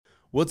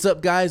What's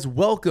up, guys?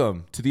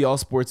 Welcome to the All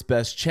Sports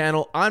Best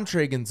channel. I'm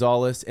Trey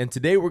Gonzalez, and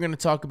today we're going to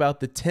talk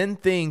about the 10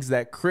 things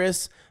that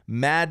Chris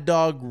Mad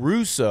Dog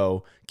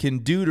Russo can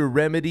do to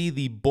remedy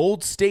the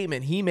bold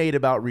statement he made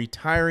about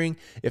retiring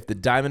if the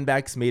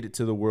Diamondbacks made it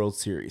to the World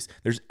Series.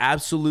 There's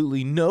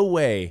absolutely no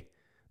way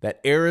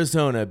that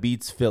Arizona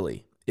beats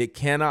Philly. It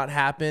cannot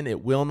happen.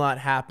 It will not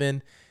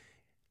happen.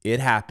 It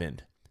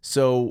happened.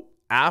 So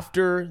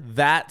after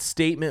that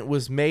statement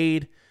was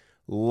made,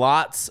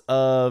 lots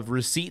of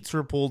receipts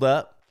were pulled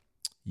up.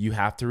 You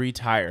have to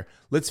retire.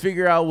 Let's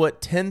figure out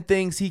what 10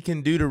 things he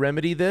can do to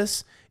remedy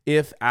this,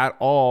 if at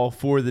all,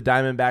 for the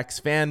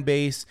Diamondbacks fan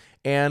base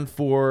and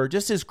for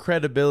just his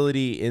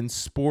credibility in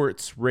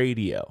sports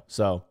radio.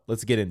 So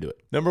let's get into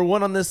it. Number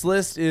one on this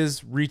list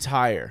is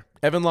retire.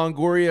 Evan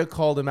Longoria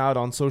called him out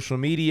on social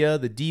media.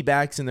 The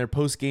D-backs in their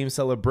post-game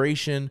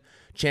celebration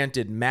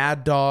chanted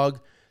Mad Dog.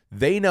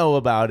 They know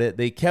about it.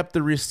 They kept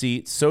the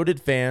receipts. So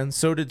did fans.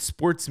 So did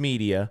sports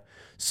media.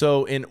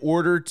 So in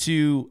order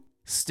to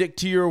stick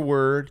to your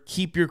word,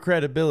 keep your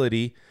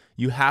credibility,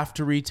 you have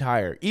to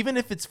retire. Even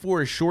if it's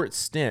for a short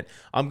stint.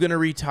 I'm going to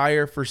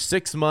retire for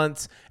 6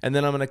 months and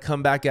then I'm going to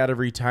come back out of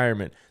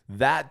retirement.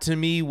 That to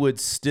me would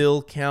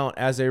still count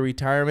as a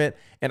retirement,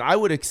 and I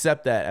would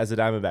accept that as a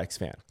Diamondbacks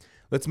fan.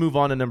 Let's move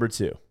on to number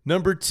two.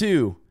 Number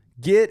two,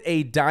 get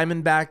a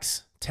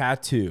Diamondbacks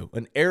tattoo,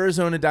 an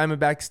Arizona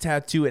Diamondbacks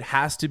tattoo. It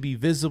has to be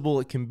visible.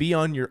 It can be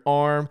on your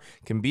arm,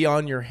 it can be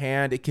on your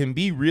hand, it can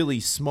be really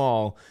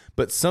small,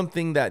 but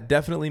something that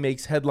definitely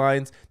makes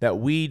headlines that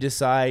we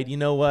decide, you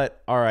know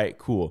what, all right,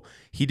 cool.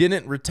 He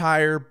didn't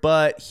retire,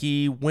 but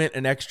he went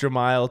an extra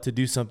mile to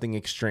do something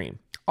extreme.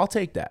 I'll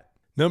take that.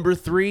 Number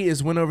three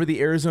is win over the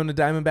Arizona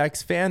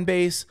Diamondbacks fan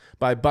base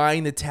by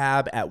buying the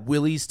tab at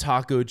Willie's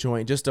Taco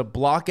Joint, just a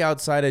block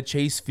outside of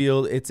Chase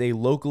Field. It's a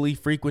locally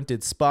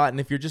frequented spot,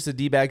 and if you're just a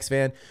D-backs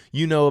fan,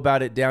 you know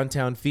about it,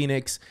 downtown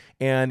Phoenix,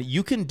 and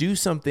you can do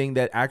something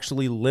that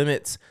actually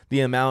limits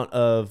the amount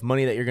of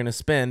money that you're going to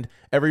spend.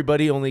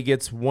 Everybody only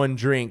gets one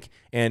drink,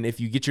 and if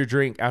you get your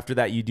drink after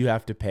that, you do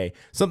have to pay.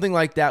 Something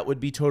like that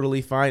would be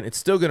totally fine. It's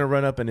still going to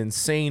run up an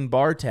insane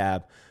bar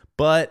tab,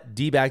 but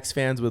D-backs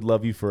fans would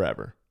love you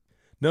forever.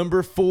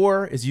 Number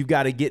four is you've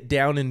got to get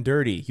down and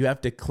dirty. You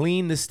have to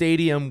clean the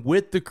stadium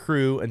with the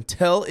crew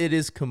until it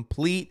is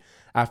complete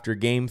after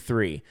game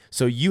 3.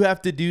 So you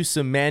have to do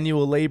some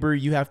manual labor.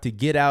 You have to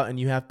get out and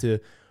you have to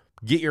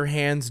get your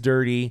hands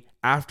dirty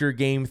after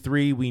game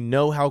 3. We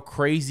know how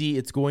crazy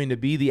it's going to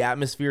be. The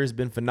atmosphere has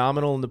been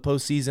phenomenal in the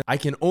postseason. I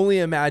can only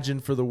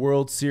imagine for the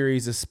World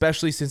Series,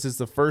 especially since it's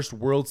the first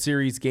World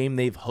Series game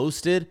they've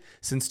hosted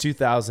since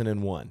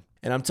 2001.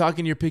 And I'm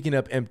talking you're picking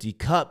up empty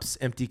cups,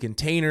 empty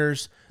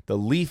containers, the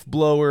leaf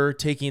blower,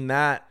 taking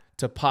that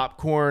to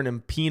popcorn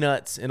and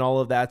peanuts and all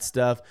of that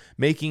stuff,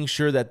 making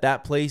sure that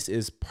that place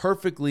is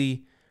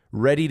perfectly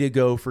ready to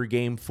go for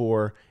game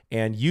 4,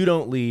 and you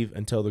don't leave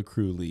until the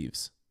crew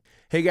leaves.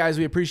 Hey guys,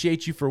 we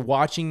appreciate you for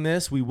watching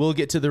this. We will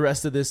get to the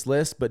rest of this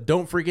list, but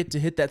don't forget to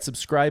hit that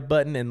subscribe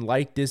button and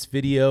like this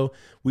video.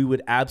 We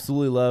would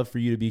absolutely love for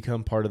you to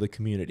become part of the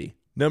community.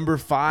 Number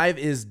 5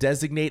 is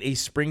designate a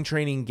spring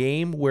training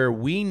game where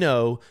we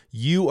know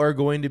you are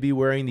going to be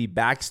wearing the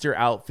Baxter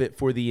outfit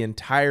for the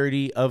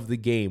entirety of the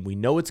game. We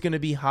know it's going to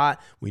be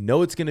hot. We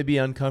know it's going to be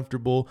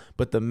uncomfortable,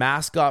 but the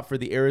mascot for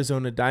the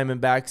Arizona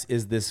Diamondbacks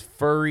is this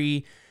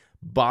furry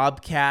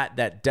bobcat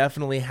that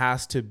definitely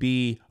has to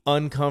be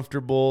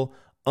uncomfortable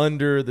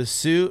under the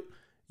suit.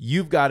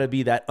 You've got to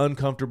be that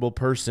uncomfortable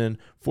person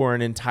for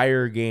an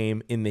entire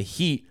game in the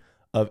heat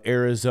of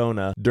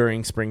Arizona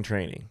during spring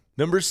training.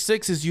 Number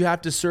 6 is you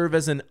have to serve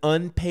as an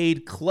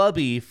unpaid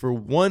clubby for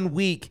 1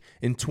 week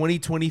in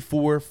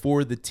 2024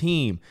 for the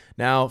team.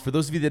 Now, for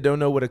those of you that don't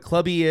know what a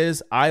clubby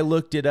is, I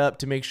looked it up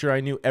to make sure I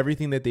knew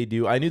everything that they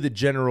do. I knew the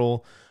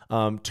general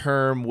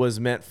term was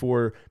meant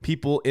for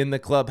people in the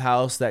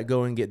clubhouse that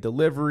go and get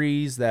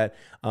deliveries, that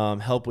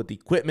help with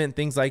equipment,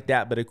 things like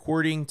that. But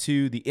according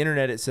to the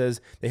internet, it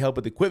says they help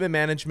with equipment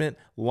management,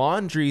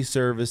 laundry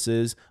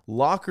services,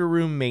 locker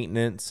room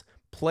maintenance,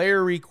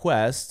 player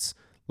requests,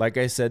 like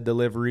I said,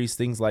 deliveries,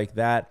 things like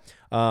that,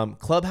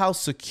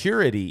 clubhouse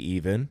security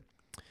even,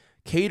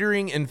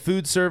 catering and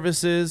food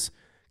services,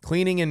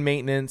 cleaning and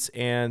maintenance,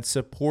 and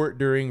support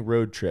during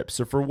road trips.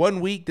 So for 1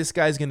 week, this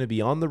guy's going to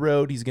be on the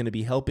road. He's going to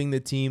be helping the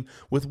team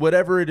with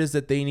whatever it is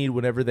that they need,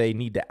 whatever they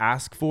need to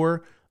ask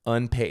for,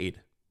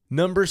 unpaid.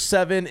 Number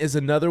 7 is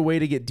another way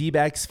to get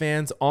D-backs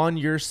fans on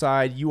your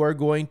side. You are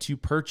going to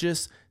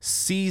purchase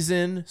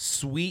season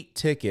suite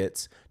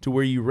tickets to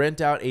where you rent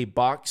out a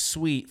box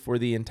suite for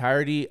the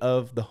entirety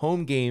of the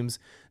home games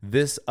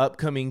this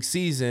upcoming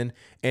season,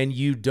 and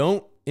you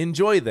don't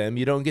enjoy them.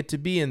 You don't get to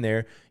be in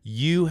there.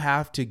 You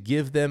have to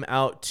give them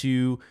out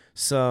to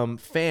some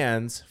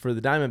fans for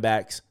the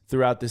Diamondbacks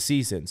throughout the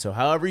season. So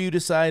however you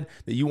decide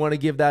that you want to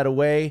give that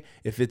away,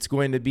 if it's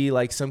going to be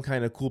like some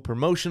kind of cool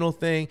promotional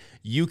thing,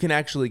 you can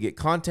actually get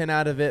content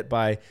out of it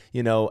by,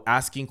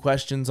 asking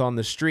questions on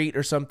the street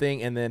or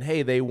something. And then,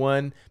 hey, they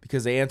won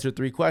because they answered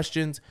 3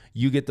 questions.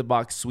 You get the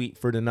box suite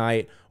for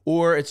tonight.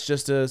 Or it's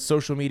just a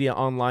social media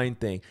online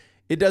thing.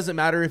 It doesn't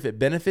matter if it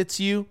benefits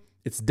you,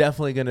 it's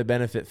definitely going to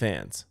benefit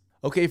fans.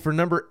 Okay, for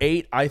number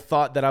 8, I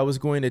thought that I was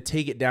going to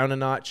take it down a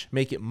notch,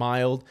 make it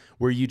mild,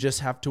 where you just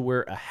have to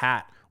wear a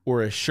hat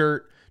or a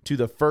shirt to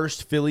the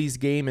first Phillies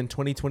game in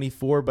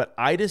 2024, but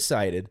I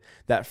decided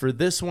that for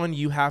this one,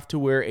 you have to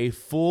wear a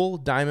full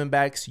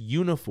Diamondbacks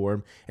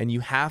uniform and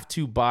you have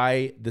to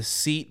buy the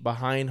seat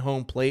behind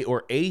home plate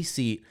or a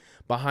seat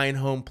behind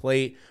home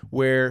plate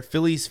where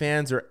Phillies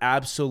fans are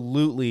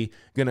absolutely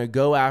going to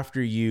go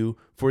after you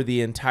for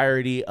the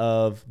entirety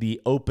of the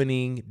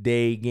opening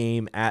day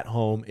game at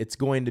home. It's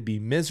going to be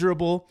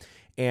miserable,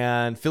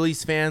 and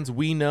Phillies fans,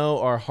 we know,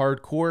 are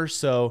hardcore,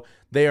 so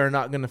they are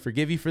not going to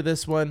forgive you for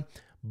this one.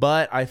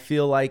 But I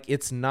feel like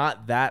it's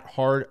not that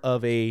hard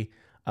of a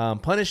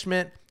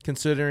punishment,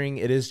 considering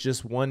it is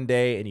just one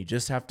day and you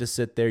just have to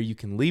sit there. You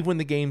can leave when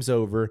the game's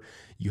over.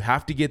 You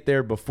have to get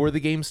there before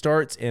the game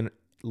starts and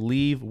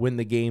leave when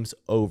the game's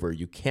over.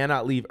 You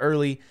cannot leave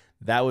early.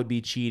 That would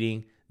be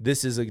cheating.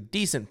 This is a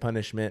decent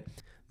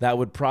punishment that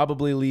would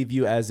probably leave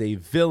you as a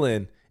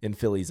villain in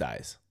Philly's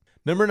eyes.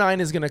 Number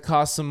 9 is going to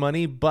cost some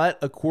money, but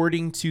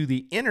according to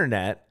the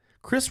internet,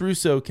 Chris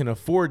Russo can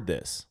afford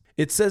this.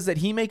 It says that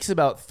he makes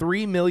about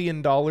 $3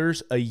 million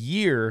a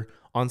year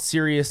on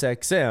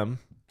SiriusXM,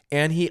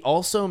 and he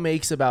also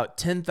makes about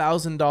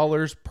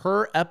 $10,000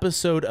 per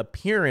episode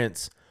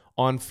appearance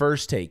on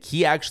First Take.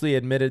 He actually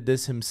admitted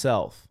this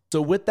himself.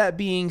 So with that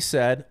being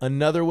said,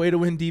 another way to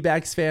win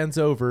D-backs fans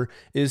over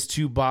is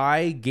to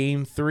buy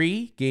Game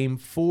 3, Game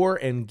 4,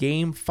 and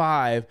Game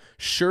 5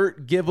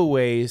 shirt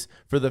giveaways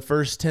for the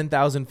first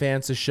 10,000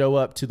 fans to show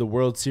up to the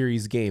World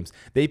Series games.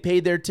 They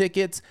paid their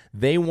tickets.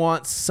 They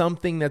want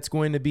something that's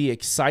going to be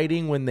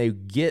exciting when they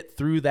get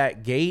through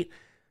that gate.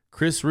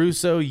 Chris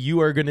Russo,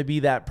 you are going to be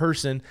that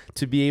person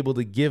to be able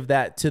to give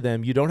that to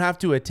them. You don't have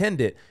to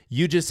attend it.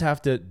 You just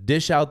have to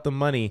dish out the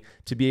money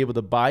to be able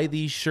to buy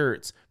these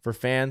shirts for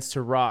fans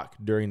to rock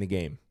during the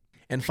game.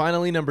 And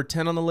finally, number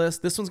 10 on the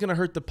list. This one's going to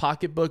hurt the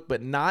pocketbook,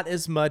 but not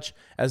as much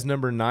as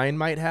number 9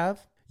 might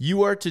have.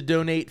 You are to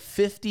donate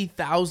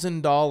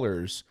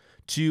 $50,000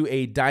 to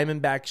a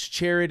Diamondbacks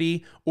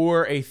charity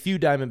or a few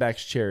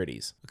Diamondbacks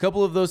charities. A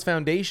couple of those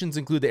foundations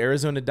include the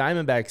Arizona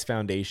Diamondbacks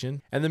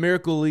Foundation and the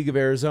Miracle League of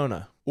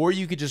Arizona. Or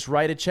you could just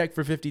write a check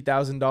for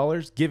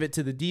 $50,000, give it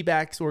to the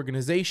D-backs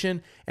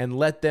organization, and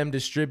let them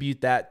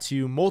distribute that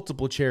to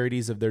multiple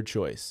charities of their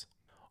choice.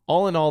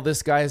 All in all,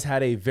 this guy has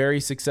had a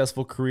very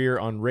successful career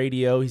on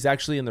radio. He's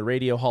actually in the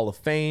Radio Hall of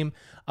Fame.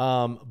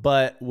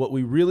 But what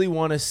we really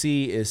want to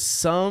see is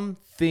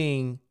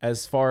something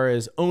as far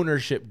as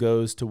ownership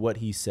goes to what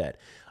he said.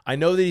 I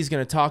know that he's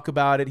going to talk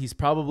about it. He's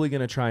probably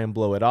going to try and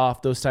blow it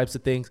off, those types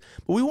of things.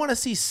 But we want to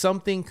see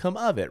something come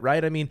of it,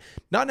 right? I mean,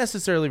 not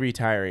necessarily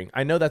retiring.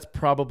 I know that's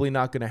probably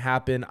not going to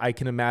happen. I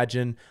can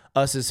imagine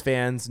us as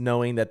fans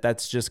knowing that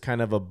that's just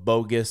kind of a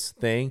bogus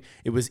thing.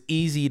 It was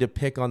easy to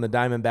pick on the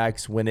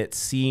Diamondbacks when it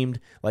seemed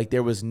like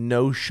there was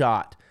no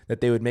shot that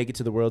they would make it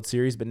to the World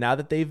Series. But now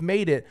that they've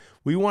made it,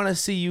 we want to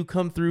see you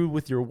come through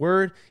with your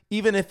word,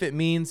 even if it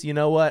means, you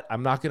know what,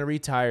 I'm not going to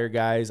retire,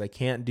 guys. I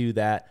can't do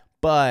that.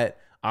 But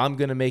I'm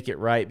going to make it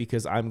right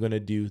because I'm going to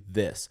do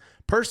this.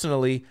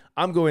 Personally,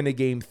 I'm going to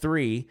Game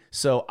 3,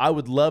 so I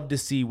would love to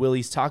see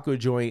Willie's Taco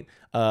Joint,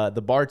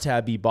 the bar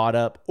tab be bought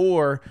up,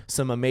 or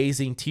some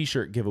amazing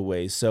t-shirt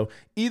giveaways. So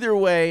either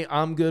way,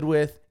 I'm good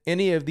with.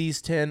 Any of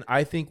these 10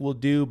 I think will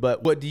do,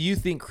 but what do you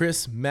think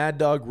Chris Mad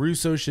Dog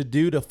Russo should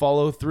do to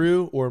follow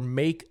through or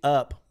make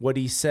up what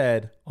he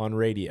said on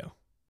radio?